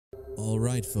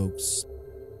Alright folks,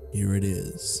 here it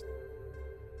is.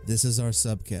 This is our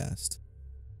subcast,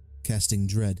 Casting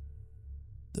Dread,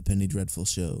 the Penny Dreadful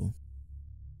Show.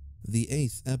 The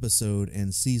 8th episode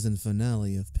and season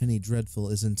finale of Penny Dreadful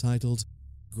is entitled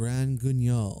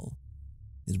Guignol.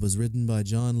 It was written by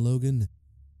John Logan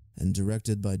and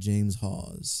directed by James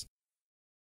Hawes.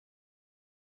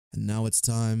 And now it's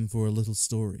time for a little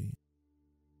story.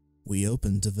 We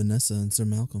open to Vanessa and Sir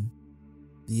Malcolm.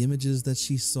 The images that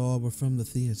she saw were from the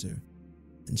theater,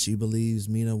 and she believes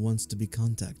Mina wants to be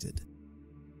contacted.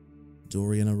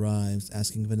 Dorian arrives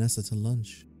asking Vanessa to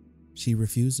lunch. She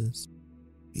refuses.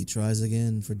 He tries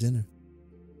again for dinner.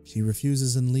 She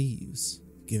refuses and leaves,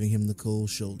 giving him the cold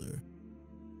shoulder.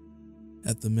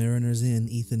 At the Mariner's Inn,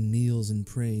 Ethan kneels and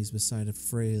prays beside a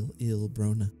frail, ill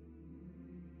Brona.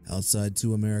 Outside,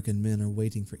 2 American men are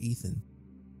waiting for Ethan.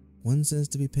 One says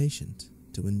to be patient,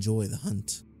 to enjoy the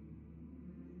hunt.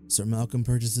 Sir Malcolm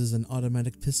purchases an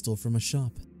automatic pistol from a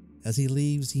shop. As he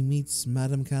leaves, he meets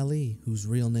Madame Callie, whose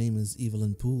real name is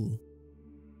Evelyn Poole.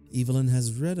 Evelyn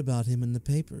has read about him in the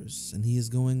papers, and he is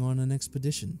going on an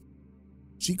expedition.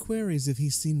 She queries if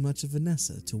he's seen much of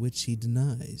Vanessa, to which he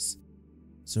denies.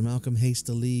 Sir Malcolm hastes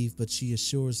to leave, but she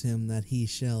assures him that he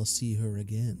shall see her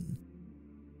again.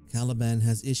 Caliban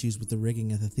has issues with the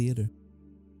rigging at the theater.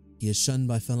 He is shunned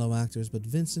by fellow actors, but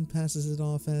Vincent passes it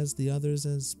off as the others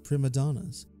as prima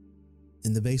donnas.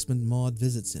 In the basement, Maud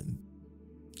visits him.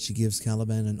 She gives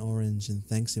Caliban an orange and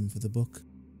thanks him for the book.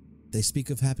 They speak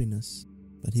of happiness,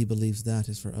 but he believes that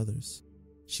is for others.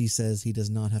 She says he does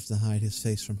not have to hide his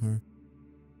face from her.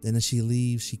 Then as she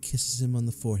leaves, she kisses him on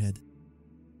the forehead.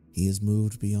 He is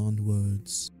moved beyond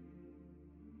words.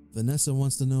 Vanessa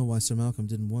wants to know why Sir Malcolm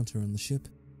didn't want her on the ship.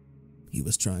 He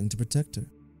was trying to protect her.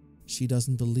 She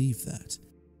doesn't believe that.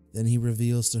 Then he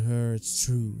reveals to her it's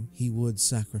true, he would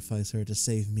sacrifice her to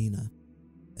save Mina,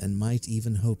 and might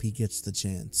even hope he gets the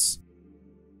chance.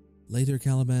 Later,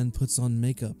 Caliban puts on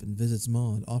makeup and visits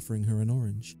Maud, offering her an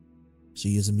orange.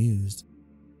 She is amused,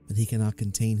 but he cannot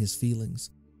contain his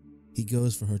feelings. He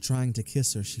goes for her, trying to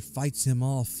kiss her. She fights him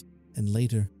off, and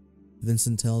later,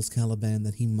 Vincent tells Caliban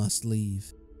that he must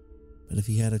leave. But if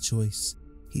he had a choice,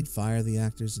 he'd fire the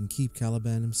actors and keep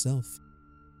Caliban himself.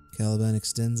 Caliban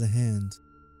extends a hand,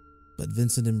 but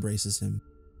Vincent embraces him.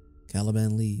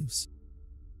 Caliban leaves.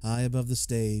 High above the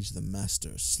stage, the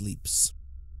master sleeps.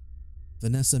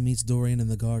 Vanessa meets Dorian in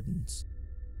the gardens.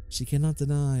 She cannot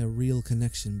deny a real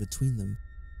connection between them,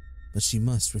 but she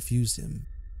must refuse him.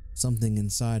 Something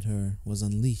inside her was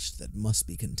unleashed that must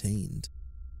be contained.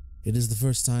 It is the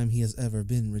first time he has ever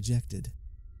been rejected.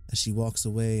 As she walks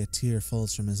away, a tear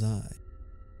falls from his eye.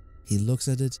 He looks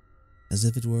at it as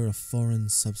if it were a foreign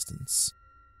substance.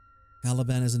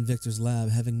 Caliban is in Victor's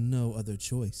lab, having no other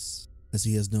choice, as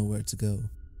he has nowhere to go.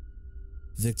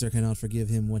 Victor cannot forgive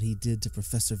him what he did to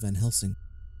Professor Van Helsing.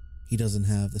 He doesn't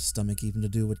have the stomach even to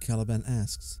do what Caliban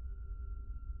asks.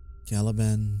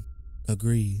 Caliban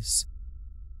agrees.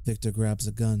 Victor grabs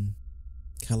a gun.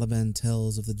 Caliban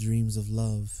tells of the dreams of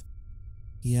love.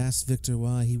 He asks Victor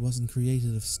why he wasn't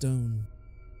created of stone,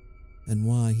 and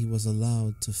why he was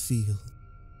allowed to feel.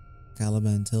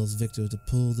 Caliban tells Victor to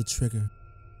pull the trigger,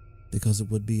 because it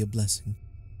would be a blessing.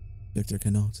 Victor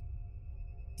cannot.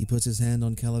 He puts his hand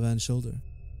on Caliban's shoulder.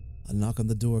 A knock on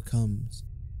the door comes,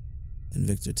 and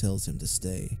Victor tells him to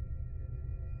stay.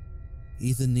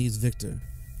 Ethan needs Victor.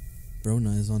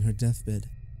 Brona is on her deathbed.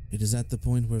 It is at the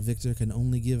point where Victor can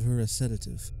only give her a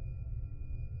sedative.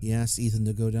 He asks Ethan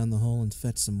to go down the hall and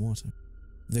fetch some water.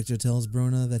 Victor tells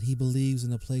Brona that he believes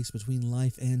in a place between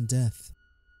life and death,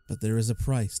 but there is a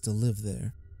price to live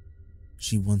there.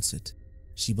 She wants it.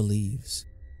 She believes.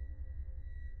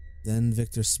 Then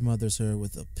Victor smothers her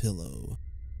with a pillow.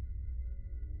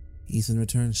 Ethan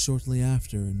returns shortly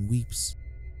after and weeps.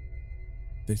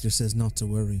 Victor says not to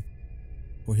worry,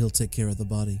 for he'll take care of the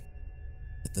body.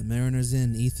 At the Mariner's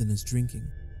Inn, Ethan is drinking.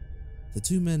 The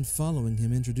 2 men following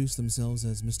him introduce themselves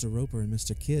as Mr. Roper and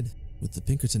Mr. Kidd with the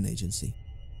Pinkerton Agency.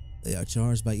 They are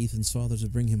charged by Ethan's father to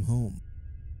bring him home,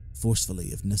 forcefully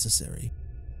if necessary.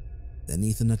 Then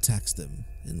Ethan attacks them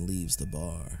and leaves the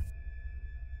bar.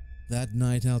 That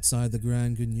night outside the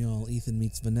Grand Guignol, Ethan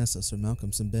meets Vanessa, Sir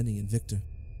Malcolm, Benny, and Victor.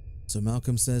 Sir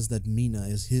Malcolm says that Mina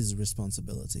is his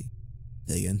responsibility.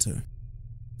 They enter.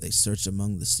 They search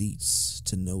among the seats,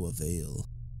 to no avail.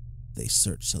 They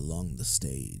search along the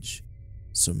stage.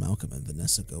 Sir Malcolm and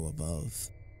Vanessa go above.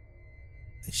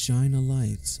 They shine a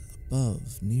light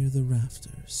above near the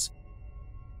rafters.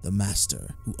 The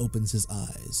master, who opens his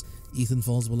eyes. Ethan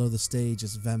falls below the stage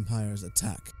as vampires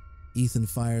attack. Ethan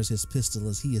fires his pistol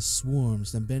as he is swarmed.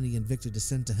 Benny and Victor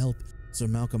descend to help, Sir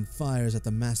Malcolm fires at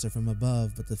the master from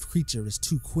above, but the creature is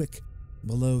too quick.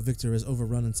 Below, Victor is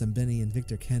overrun in Sembeni, and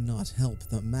Victor cannot help.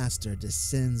 The master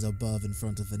descends above in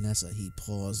front of Vanessa. He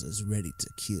pauses, ready to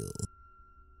kill.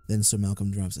 Then Sir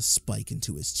Malcolm drives a spike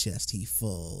into his chest. He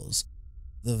falls.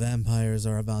 The vampires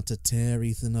are about to tear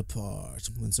Ethan apart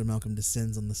when Sir Malcolm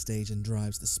descends on the stage and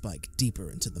drives the spike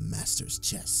deeper into the master's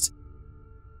chest.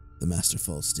 The master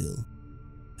falls still,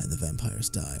 and the vampires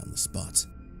die on the spot.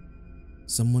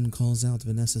 Someone calls out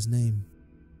Vanessa's name.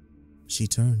 She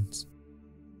turns.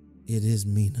 It is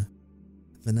Mina.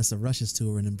 Vanessa rushes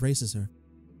to her and embraces her.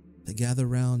 They gather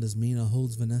round as Mina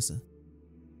holds Vanessa.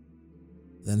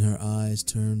 Then her eyes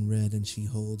turn red and she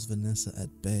holds Vanessa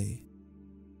at bay.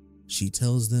 She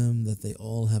tells them that they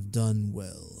all have done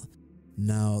well.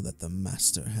 Now that the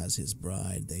master has his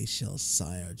bride, they shall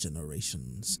sire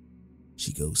generations.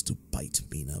 She goes to bite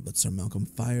Mina, but Sir Malcolm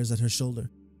fires at her shoulder.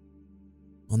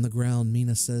 On the ground,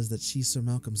 Mina says that she's Sir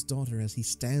Malcolm's daughter as he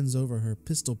stands over her,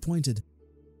 pistol pointed.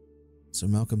 Sir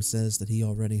Malcolm says that he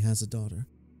already has a daughter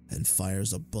and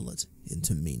fires a bullet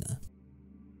into Mina.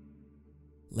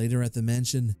 Later at the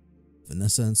mansion,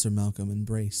 Vanessa and Sir Malcolm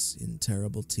embrace in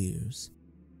terrible tears.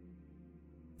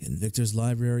 In Victor's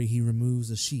library, he removes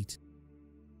a sheet.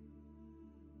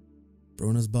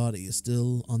 Brona's body is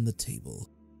still on the table.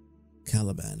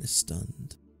 Caliban is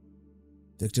stunned.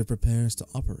 Victor prepares to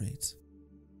operate.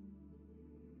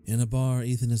 In a bar,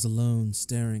 Ethan is alone,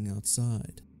 staring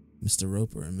outside. Mr.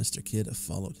 Roper and Mr. Kidd have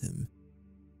followed him.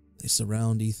 They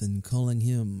surround Ethan, calling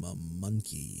him a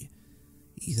monkey.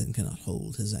 Ethan cannot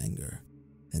hold his anger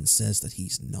and says that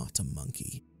he's not a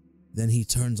monkey. Then he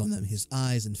turns on them, his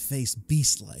eyes and face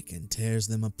beast-like, and tears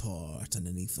them apart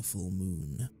underneath the full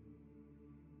moon.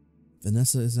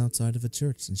 Vanessa is outside of a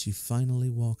church and she finally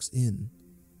walks in.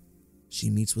 She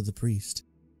meets with the priest.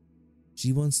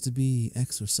 She wants to be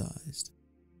exorcised.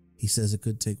 He says it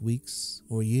could take weeks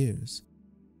or years.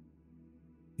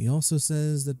 He also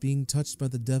says that being touched by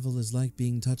the devil is like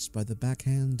being touched by the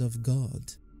backhand of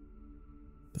God.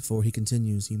 Before he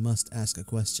continues, he must ask a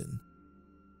question.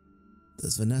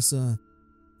 Does Vanessa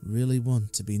really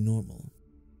want to be normal?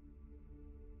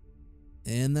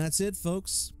 And that's it,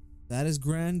 folks. That is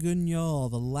Grand Guignol,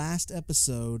 the last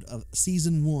episode of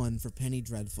Season 1 for Penny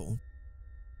Dreadful.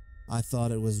 I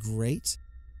thought it was great.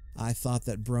 I thought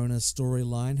that Brona's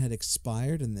storyline had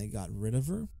expired and they got rid of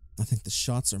her. I think the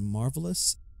shots are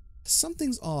marvelous.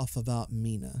 Something's off about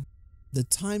Mina. The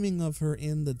timing of her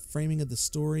in the framing of the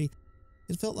story,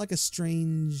 it felt like a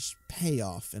strange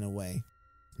payoff in a way.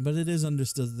 But it is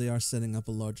understood that they are setting up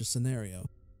a larger scenario.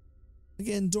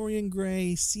 Again, Dorian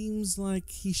Gray seems like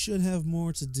he should have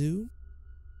more to do.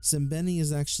 Sembeni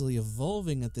is actually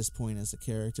evolving at this point as a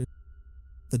character.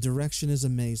 The direction is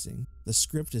amazing, the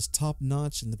script is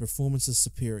top-notch, and the performance is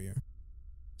superior.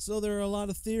 So there are a lot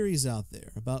of theories out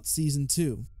there about Season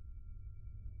 2.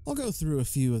 I'll go through a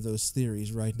few of those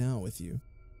theories right now with you.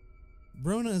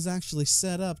 Brona is actually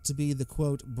set up to be the,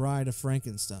 quote, Bride of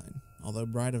Frankenstein, although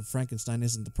Bride of Frankenstein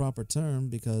isn't the proper term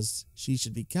because she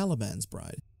should be Caliban's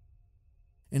bride.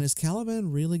 And is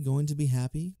Caliban really going to be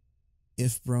happy?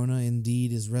 If Brona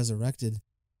indeed is resurrected,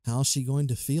 how's she going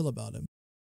to feel about him?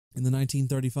 In the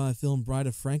 1935 film Bride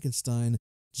of Frankenstein,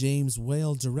 James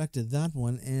Whale directed that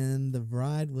one, and the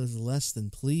bride was less than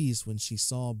pleased when she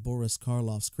saw Boris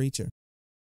Karloff's creature.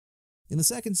 In the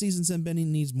second season, Sembeni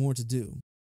needs more to do.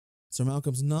 Sir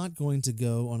Malcolm's not going to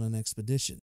go on an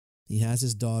expedition. He has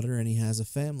his daughter and he has a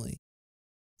family.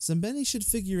 Sembeni should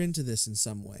figure into this in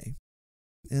some way.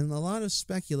 And a lot is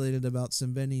speculated about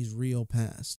Sembeni's real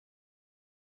past.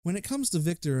 When it comes to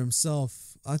Victor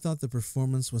himself, I thought the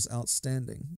performance was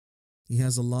outstanding. He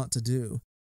has a lot to do.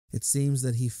 It seems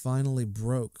that he finally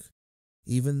broke.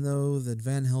 Even though that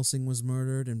Van Helsing was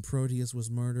murdered and Proteus was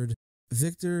murdered,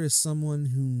 Victor is someone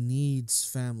who needs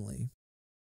family.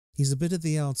 He's a bit of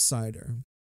the outsider.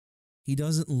 He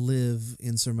doesn't live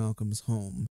in Sir Malcolm's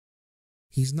home.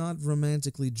 He's not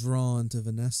romantically drawn to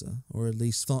Vanessa, or at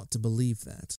least thought to believe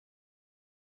that.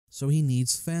 So he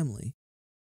needs family.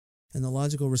 And the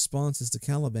logical response is to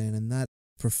Caliban, and that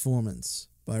performance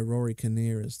by Rory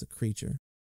Kinnear as the creature,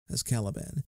 as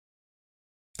Caliban.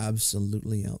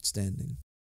 Absolutely outstanding.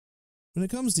 When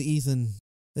it comes to Ethan,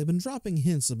 they've been dropping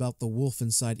hints about the wolf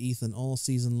inside Ethan all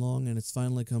season long, and it's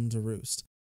finally come to roost.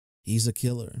 He's a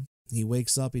killer. He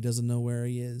wakes up, he doesn't know where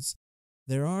he is.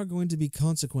 There are going to be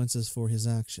consequences for his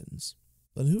actions.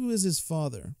 But who is his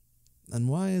father? And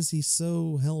why is he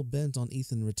so hell-bent on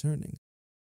Ethan returning?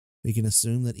 We can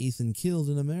assume that Ethan killed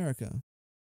in America.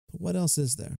 But what else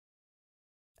is there?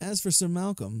 As for Sir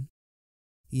Malcolm,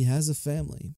 he has a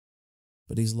family,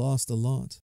 but he's lost a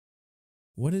lot.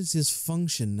 What is his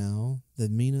function now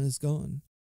that Mina is gone?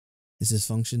 Is his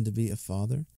function to be a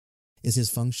father? Is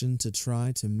his function to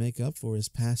try to make up for his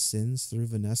past sins through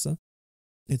Vanessa?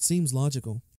 It seems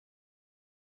logical.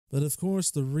 But of course,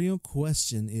 the real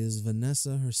question is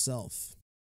Vanessa herself.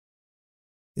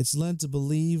 It's led to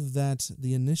believe that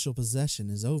the initial possession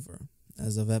is over,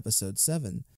 as of episode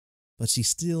 7, but she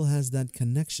still has that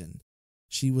connection.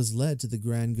 She was led to the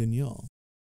Grand Guignol.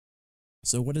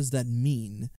 So what does that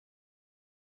mean?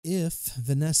 If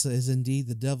Vanessa is indeed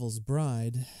the devil's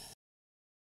bride,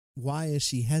 why is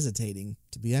she hesitating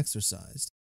to be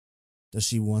exorcised? Does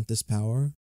she want this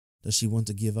power? Does she want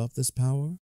to give up this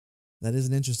power? That is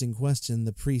an interesting question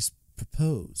the priest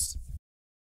proposed.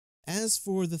 As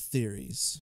for the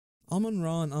theories,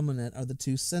 Amon-Ra and Amunet are the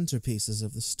two centerpieces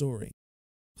of the story,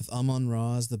 with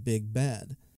Amon-Ra as the big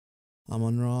bad.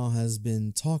 Amon-Ra has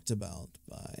been talked about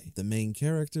by the main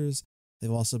characters,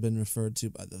 they've also been referred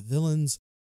to by the villains,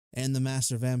 and the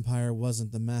master vampire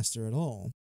wasn't the master at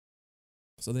all.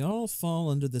 So they all fall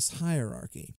under this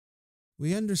hierarchy.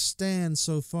 We understand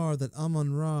so far that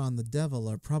Amon-Ra and the devil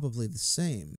are probably the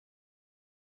same.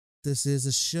 This is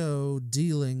a show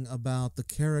dealing about the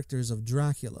characters of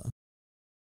Dracula,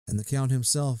 and the Count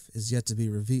himself is yet to be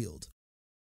revealed.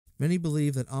 Many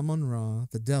believe that Amon-Ra,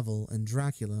 the devil, and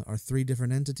Dracula are 3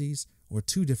 different entities or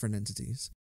 2 different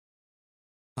entities.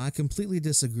 I completely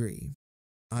disagree.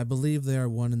 I believe they are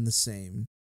one and the same,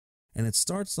 and it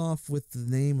starts off with the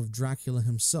name of Dracula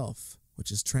himself, which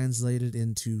is translated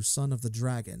into Son of the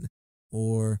Dragon,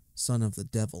 or Son of the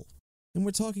Devil. And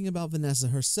we're talking about Vanessa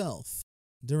herself.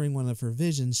 During one of her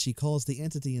visions, she calls the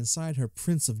entity inside her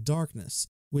Prince of Darkness,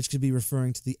 which could be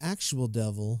referring to the actual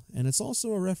devil, and it's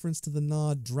also a reference to the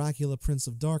nod Dracula Prince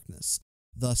of Darkness,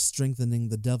 thus strengthening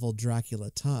the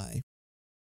devil-Dracula tie.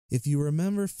 If you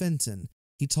remember Fenton,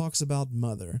 he talks about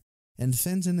Mother, and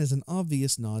Fenton is an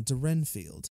obvious nod to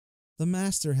Renfield. The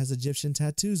Master has Egyptian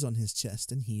tattoos on his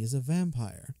chest, and he is a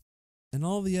vampire. And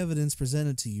all the evidence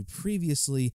presented to you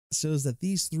previously shows that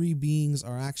these 3 beings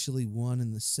are actually one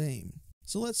and the same.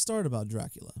 So let's start about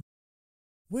Dracula.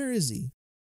 Where is he?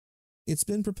 It's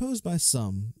been proposed by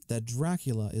some that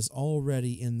Dracula is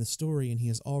already in the story and he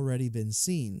has already been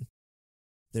seen.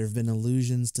 There have been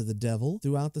allusions to the devil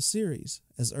throughout the series,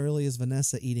 as early as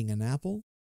Vanessa eating an apple.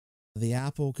 The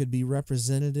apple could be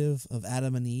representative of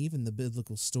Adam and Eve in the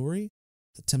biblical story,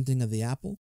 the tempting of the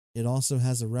apple. It also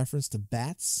has a reference to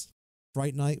bats.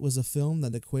 Fright Night was a film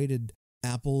that equated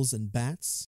apples and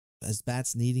bats, as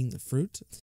bats needing the fruit.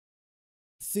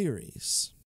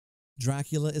 Theories.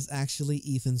 Dracula is actually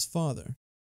Ethan's father.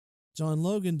 John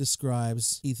Logan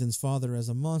describes Ethan's father as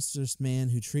a monstrous man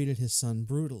who treated his son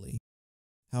brutally.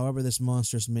 However, this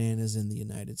monstrous man is in the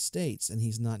United States, and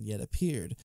he's not yet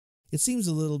appeared. It seems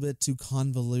a little bit too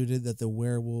convoluted that the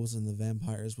werewolves and the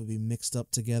vampires would be mixed up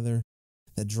together,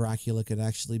 that Dracula could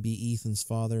actually be Ethan's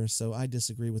father, so I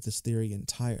disagree with this theory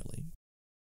entirely.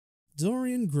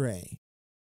 Dorian Gray.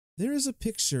 There is a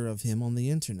picture of him on the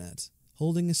internet,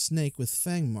 holding a snake with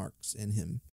fang marks in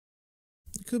him.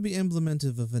 It could be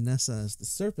emblemative of Vanessa as the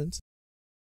serpent,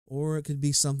 or it could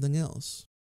be something else.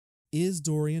 Is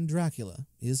Dorian Dracula?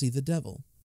 Is he the devil?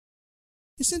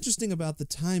 It's interesting about the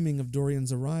timing of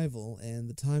Dorian's arrival and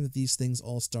the time that these things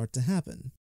all start to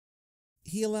happen.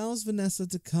 He allows Vanessa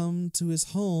to come to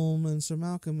his home and Sir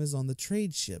Malcolm is on the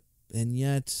trade ship, and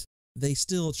yet they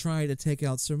still try to take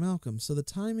out Sir Malcolm, so the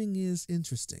timing is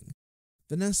interesting.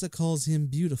 Vanessa calls him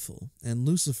beautiful, and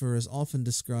Lucifer is often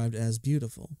described as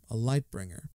beautiful, a light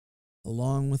bringer.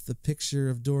 Along with the picture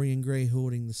of Dorian Gray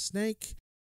holding the snake,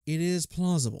 it is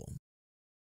plausible.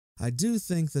 I do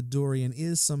think that Dorian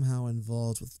is somehow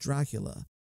involved with Dracula,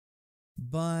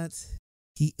 but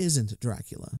he isn't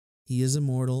Dracula. He is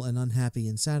immortal and unhappy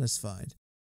and satisfied.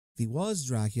 If he was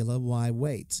Dracula, why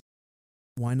wait?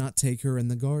 Why not take her in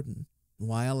the garden?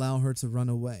 Why allow her to run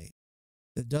away?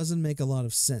 That doesn't make a lot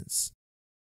of sense.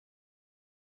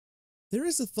 There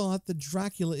is a thought that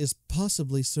Dracula is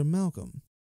possibly Sir Malcolm.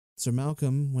 Sir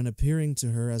Malcolm, when appearing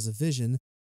to her as a vision,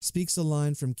 speaks a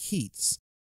line from Keats,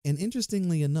 and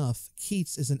interestingly enough,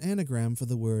 Keats is an anagram for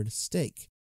the word steak.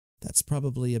 That's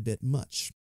probably a bit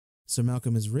much. Sir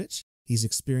Malcolm is rich, he's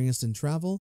experienced in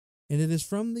travel, and it is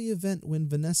from the event when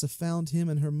Vanessa found him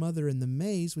and her mother in the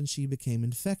maze when she became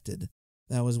infected.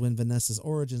 That was when Vanessa's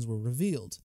origins were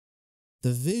revealed.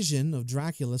 The vision of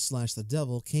Dracula / the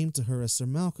devil came to her as Sir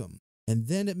Malcolm, and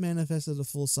then it manifested a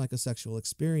full psychosexual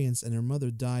experience and her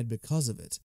mother died because of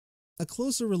it. A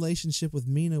closer relationship with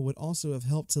Mina would also have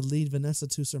helped to lead Vanessa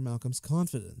to Sir Malcolm's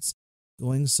confidence,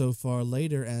 going so far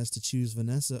later as to choose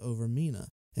Vanessa over Mina,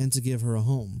 and to give her a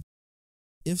home.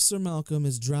 If Sir Malcolm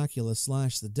is Dracula /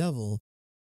 the devil,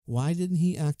 Why didn't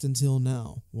he act until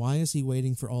now? Why is he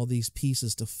waiting for all these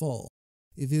pieces to fall?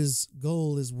 If his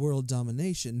goal is world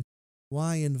domination,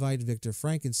 why invite Victor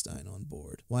Frankenstein on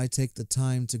board? Why take the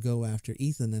time to go after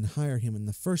Ethan and hire him in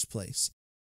the first place?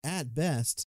 At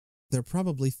best, they're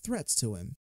probably threats to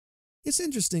him. It's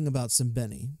interesting about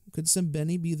Sembeni. Could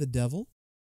Sembeni be the devil?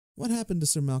 What happened to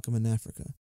Sir Malcolm in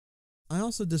Africa? I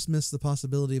also dismiss the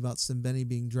possibility about Sembeni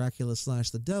being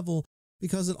Dracula/the devil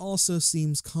because it also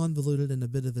seems convoluted and a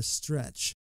bit of a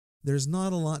stretch. There's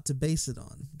not a lot to base it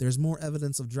on. There's more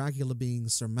evidence of Dracula being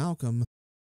Sir Malcolm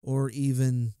or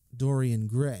even Dorian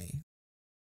Gray.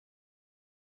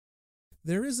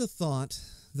 There is a thought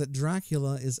that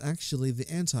Dracula is actually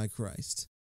the Antichrist,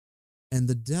 and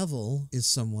the devil is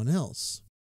someone else.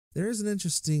 There is an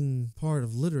interesting part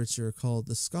of literature called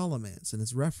the Scholomance, and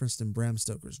it's referenced in Bram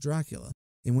Stoker's Dracula,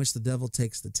 in which the devil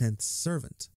takes the 10th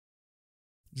servant.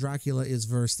 Dracula is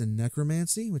versed in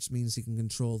necromancy, which means he can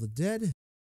control the dead.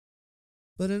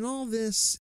 But in all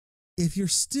this, if you're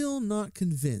still not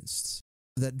convinced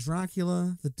that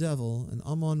Dracula, the devil, and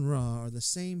Amon-Ra are the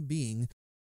same being,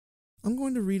 I'm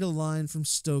going to read a line from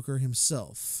Stoker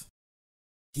himself.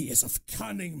 He is of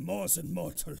cunning more than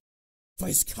mortal, for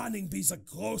his cunning be the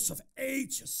growth of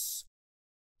ages.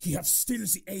 He hath still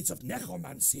the aids of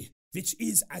necromancy, which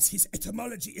is, as his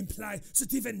etymology imply, the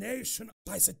divination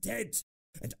by the dead,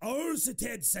 and all the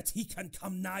dead that he can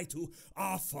come nigh to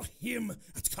are for him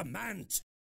at command.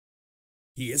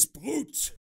 He is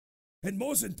brute, and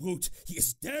more than brute, he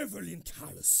is devil in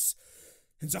callous,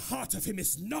 and the heart of him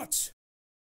is not.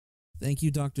 Thank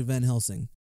you, Dr. Van Helsing.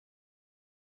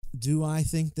 Do I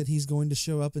think that he's going to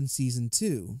show up in Season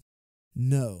 2?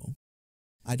 No.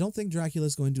 I don't think Dracula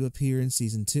is going to appear in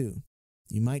Season 2.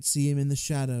 You might see him in the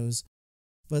shadows,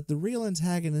 but the real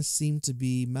antagonists seem to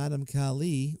be Madame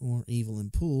Kali, or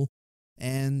Evelyn Poole,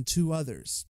 and 2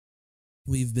 others.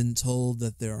 We've been told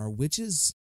that there are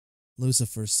witches,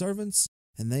 Lucifer's servants,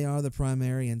 and they are the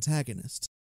primary antagonist.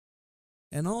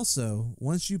 And also,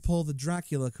 once you pull the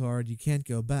Dracula card, you can't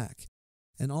go back,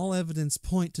 and all evidence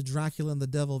point to Dracula and the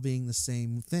devil being the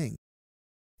same thing.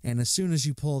 And as soon as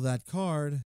you pull that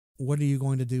card, what are you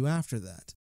going to do after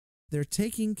that? They're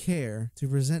taking care to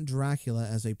present Dracula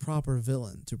as a proper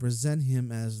villain, to present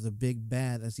him as the big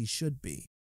bad as he should be.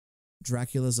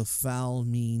 Dracula's a foul,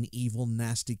 mean, evil,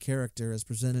 nasty character as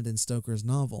presented in Stoker's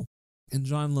novel, and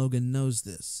John Logan knows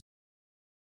this.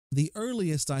 The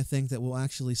earliest I think that we'll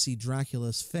actually see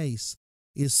Dracula's face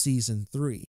is Season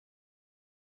 3.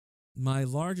 My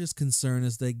largest concern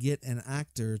is they get an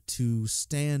actor to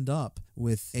stand up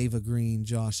with Ava Green,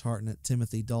 Josh Hartnett,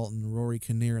 Timothy Dalton, Rory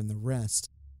Kinnear, and the rest.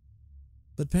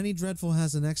 But Penny Dreadful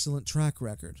has an excellent track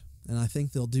record, and I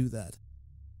think they'll do that.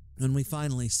 When we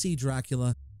finally see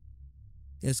Dracula,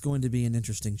 it's going to be an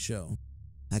interesting show.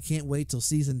 I can't wait till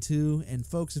Season 2, and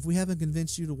folks, if we haven't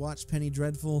convinced you to watch Penny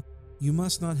Dreadful, you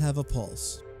must not have a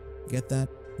pulse. Get that?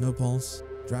 No pulse?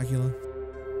 Dracula?